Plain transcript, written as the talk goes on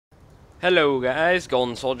Hello guys,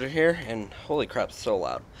 Golden Soldier here, and holy crap, it's so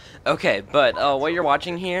loud. Okay, but what you're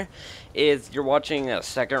watching here is you're watching a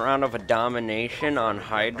second round of a domination on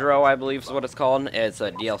Hydro, I believe is what it's called. It's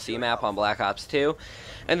a DLC map on Black Ops 2.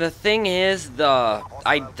 And the thing is,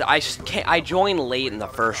 I joined late in the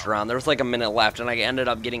first round. There was like a minute left, and I ended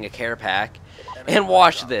up getting a care pack. And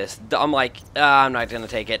watch this. I'm like, I'm not going to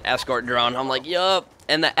take it. Escort drone. I'm like, yup.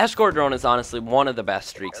 And the escort drone is honestly one of the best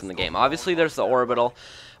streaks in the game. Obviously, there's the orbital.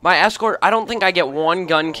 My escort, I don't think I get one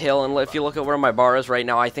gun kill, and if you look at where my bar is right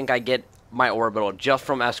now, I think I get my orbital just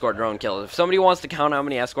from escort drone kills. If somebody wants to count how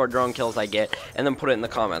many escort drone kills I get, and then put it in the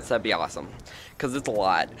comments, that'd be awesome. Because it's a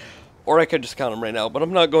lot. Or I could just count them right now, but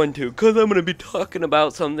I'm not going to, because I'm going to be talking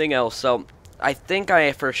about something else. So, I think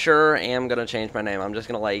I for sure am going to change my name. I'm just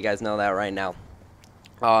going to let you guys know that right now.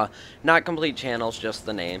 Not complete channels, just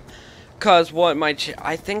the name. Cause what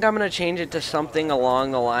I think I'm gonna change it to something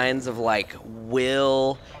along the lines of like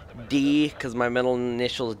Will D, cause my middle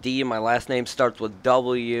initial is D, and my last name starts with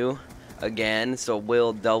W again, so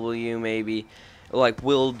Will W maybe, like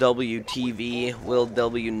Will W TV, Will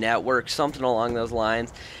W Network, something along those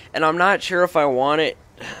lines. And I'm not sure if I want it.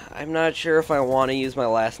 I'm not sure if I want to use my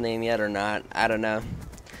last name yet or not. I don't know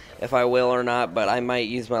if I will or not, but I might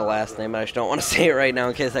use my last name. I just don't want to say it right now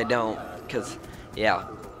in case I don't, cause yeah.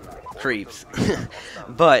 Creeps.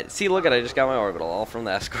 But see, look at, I just got my orbital all from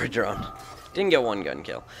the escort drone. Didn't get one gun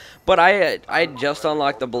kill, but I just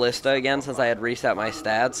unlocked the ballista again since I had reset my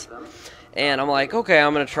stats, and I'm like, okay,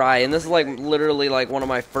 I'm gonna try. And this is like literally like one of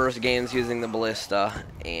my first games using the ballista,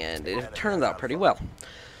 and it turns out pretty well.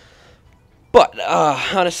 But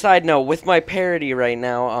on a side note, with my parody right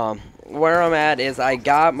now, where I'm at is I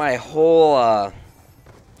got my whole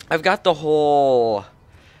I've got the whole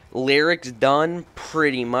lyrics done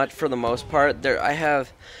pretty much for the most part. I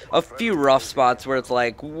have a few rough spots where it's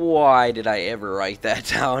like, why did I ever write that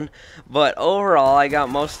down? But overall, I got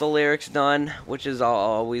most of the lyrics done, which is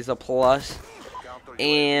always a plus.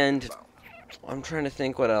 And I'm trying to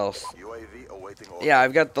think what else. Yeah,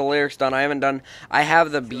 I've got the lyrics done. I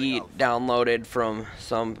have the beat downloaded from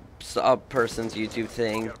some person's YouTube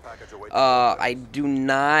thing.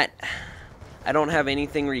 I don't have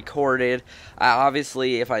anything recorded.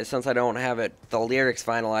 Obviously, since I don't have the lyrics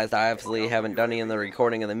finalized, I obviously haven't done any of the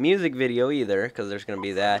recording of the music video either, because there's going to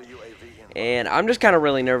be that. And I'm just kind of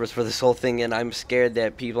really nervous for this whole thing, and I'm scared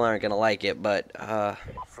that people aren't going to like it. But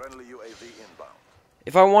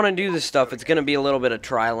if I want to do this stuff, it's going to be a little bit of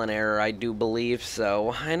trial and error, I do believe.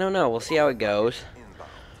 So I don't know. We'll see how it goes.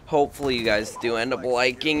 Hopefully, you guys do end up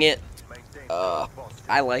liking it.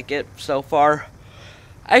 I like it so far.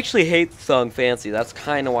 I actually hate the song Fancy. That's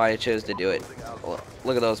kind of why I chose to do it.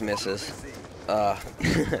 Look at those misses. But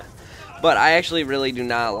I actually really do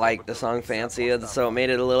not like the song Fancy, so it made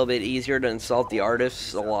it a little bit easier to insult the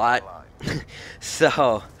artists a lot.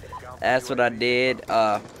 So, that's what I did.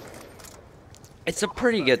 It's a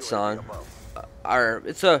pretty good song.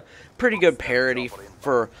 It's a pretty good parody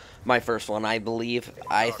for my first one, I believe.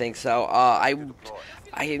 I think so.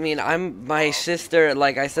 I mean, my sister,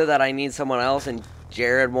 like I said that I need someone else, and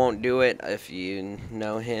Jared won't do it. If you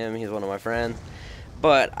know him, he's one of my friends.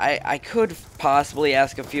 But I could possibly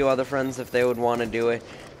ask a few other friends if they would want to do it.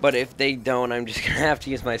 But if they don't, I'm just going to have to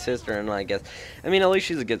use my sister, and I guess. I mean, at least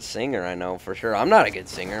she's a good singer, I know for sure. I'm not a good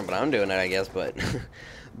singer, but I'm doing it, I guess. But,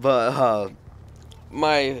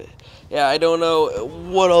 yeah, I don't know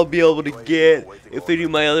what I'll be able to get. If any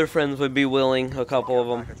of my other friends would be willing, a couple of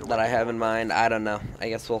them that I have in mind, I don't know. I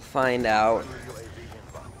guess we'll find out.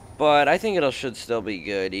 But I think should still be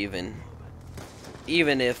good, even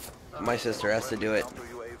if my sister has to do it.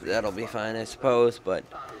 That'll be fine, I suppose. But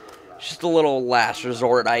just a little last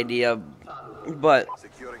resort idea. But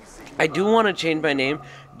I do want to change my name,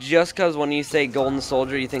 just because when you say Golden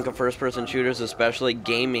Soldier, you think of first-person shooters, especially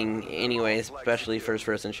gaming, anyways, especially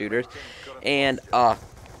first-person shooters. And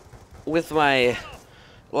with my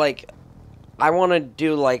I want to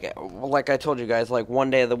do, like I told you guys, like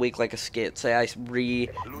one day of the week, like a skit. Say I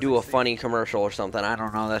redo a funny commercial or something. I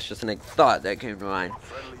don't know. That's just a thought that came to mind.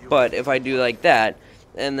 But if I do like that,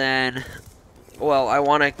 and then, well, I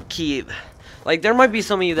want to keep, like, there might be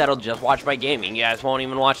some of you that'll just watch my gaming. You guys won't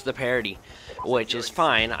even watch the parody, which is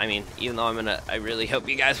fine. I mean, even though I really hope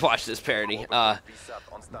you guys watch this parody. But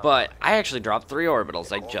I actually dropped 3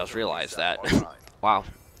 orbitals. I just realized that. Wow.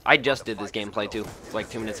 I just did this gameplay, too, like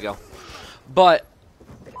 2 minutes ago. But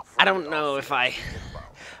I don't know if I'm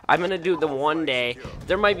going to do the one day.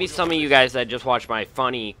 There might be some of you guys that just watch my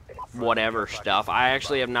funny whatever stuff. I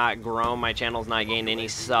actually have not grown. My channel's not gained any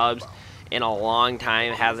subs in a long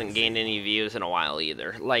time, hasn't gained any views in a while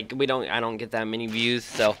either. Like, I don't get that many views,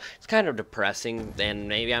 so it's kind of depressing, and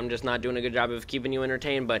maybe I'm just not doing a good job of keeping you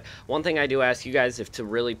entertained. But one thing I do ask you guys is to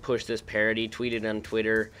really push this parody, tweet it on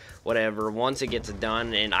Twitter, whatever, once it gets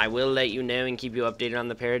done, and I will let you know and keep you updated on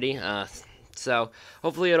the parody. So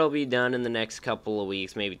hopefully it'll be done in the next couple of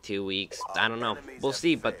weeks, maybe 2 weeks. I don't know. We'll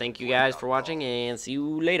see, but thank you guys for watching, and see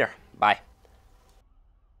you later. Bye.